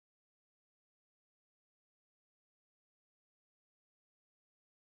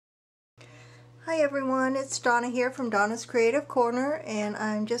Hi everyone, it's Donna here from Donna's Creative Corner, and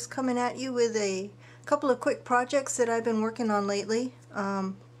I'm just coming at you with a couple of quick projects that I've been working on lately.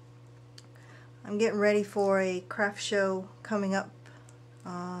 I'm getting ready for a craft show coming up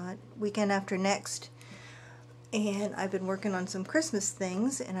weekend after next, and I've been working on some Christmas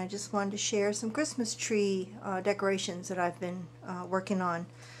things, and I just wanted to share some Christmas tree decorations that I've been working on.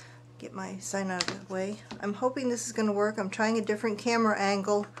 Get my sign out of the way. I'm hoping this is going to work. I'm trying a different camera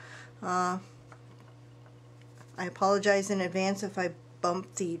angle. I apologize in advance if I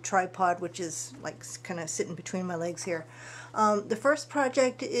bump the tripod, which is like kind of sitting between my legs here. The first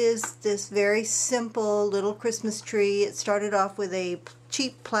project is this very simple little Christmas tree. It started off with a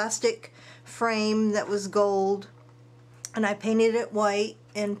cheap plastic frame that was gold, and I painted it white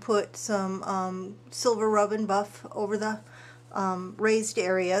and put some silver rub and buff over the raised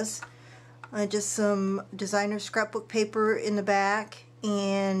areas. Just some designer scrapbook paper in the back,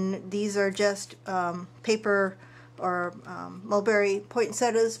 and these are just paper or mulberry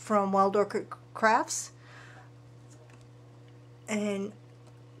poinsettias from Wild Orchid Crafts, and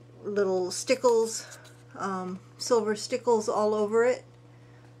little stickles, silver stickles all over it.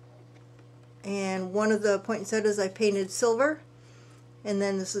 And one of the poinsettias I painted silver, and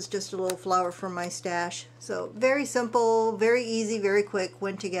then this is just a little flower from my stash. So very simple, very easy, very quick,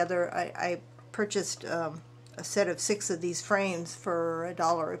 went together. I purchased a set of 6 of these frames for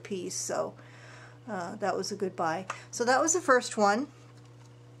 $1 a piece, so that was a good buy. So that was the first one.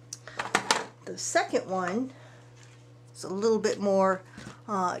 The second one is a little bit more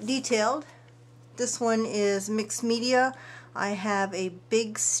detailed. This one is mixed media. I have a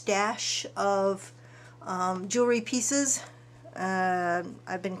big stash of jewelry pieces.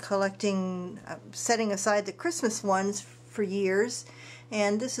 I've been collecting, setting aside the Christmas ones for years,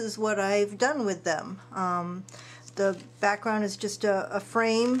 and this is what I've done with them. The background is just a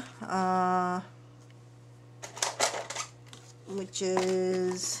frame, which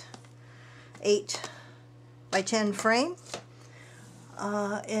is 8 by 10 frame,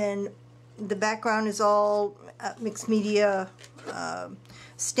 and the background is all mixed media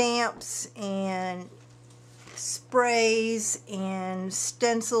stamps and sprays and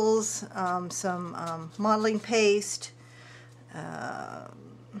stencils, some modeling paste.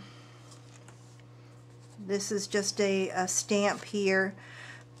 This is just a stamp here.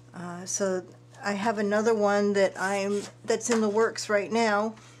 So I have another one that's in the works right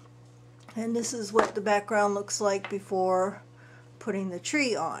now, and this is what the background looks like before putting the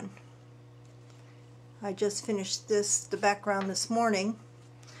tree on. I just finished the background this morning.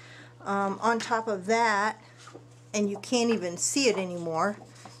 On top of that, and you can't even see it anymore,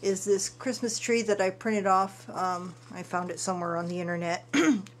 is this Christmas tree that I printed off. I found it somewhere on the internet.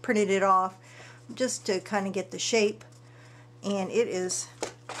 Printed it off just to kind of get the shape, and it is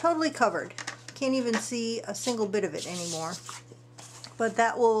totally covered. Can't even see a single bit of it anymore. But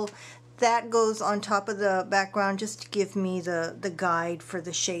that goes on top of the background just to give me the guide for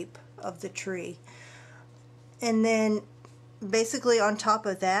the shape of the tree. And then basically on top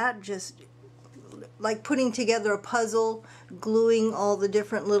of that, just like putting together a puzzle, gluing all the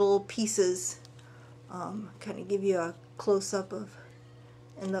different little pieces. Kind of give you a close-up of,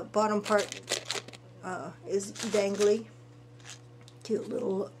 and the bottom part is dangly. Cute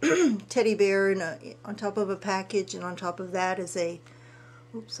little teddy bear on top of a package, and on top of that is a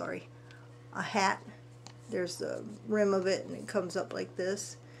hat. There's the rim of it, and it comes up like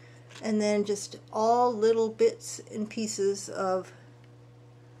this. And then just all little bits and pieces of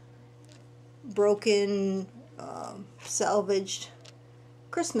broken, salvaged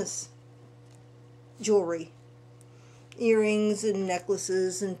Christmas jewelry. Earrings and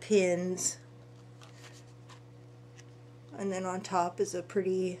necklaces and pins. And then on top is a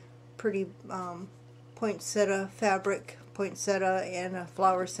pretty poinsettia fabric, poinsettia, and a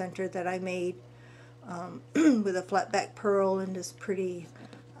flower center that I made with a flat back pearl and this pretty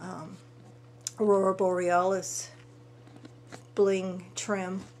Aurora Borealis bling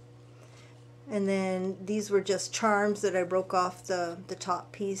trim. And then these were just charms that I broke off the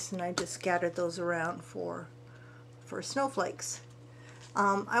top piece, and I just scattered those around for snowflakes.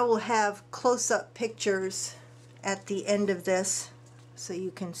 I will have close-up pictures at the end of this so you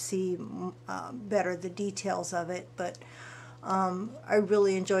can see better the details of it, but I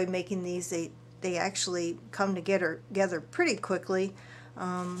really enjoy making these. They actually come together pretty quickly.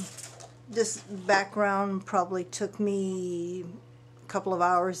 This background probably took me a couple of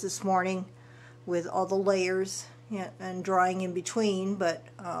hours this morning with all the layers and drawing in between, but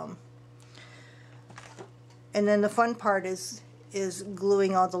and then the fun part is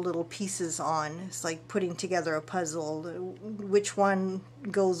gluing all the little pieces on. It's like putting together a puzzle, which one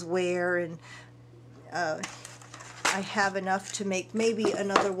goes where, and I have enough to make maybe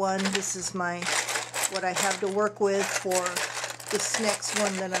another one. This is what I have to work with for this next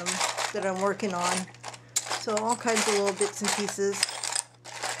one that I'm working on. So all kinds of little bits and pieces.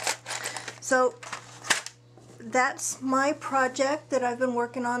 So that's my project that I've been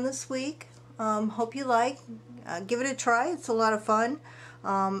working on this week. Hope you like. Give it a try. It's a lot of fun.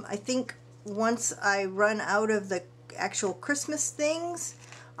 I think once I run out of the actual Christmas things,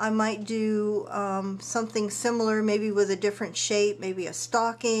 I might do something similar, maybe with a different shape, maybe a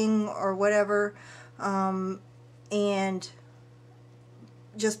stocking or whatever, and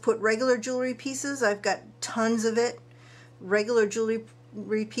just put regular jewelry pieces. I've got tons of it, regular jewelry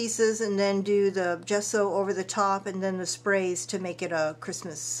pieces, and then do the gesso over the top and then the sprays to make it a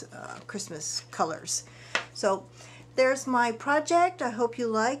Christmas colors. So there's my project. I hope you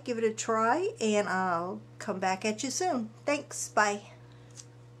like. Give it a try, and I'll come back at you soon. Thanks. Bye.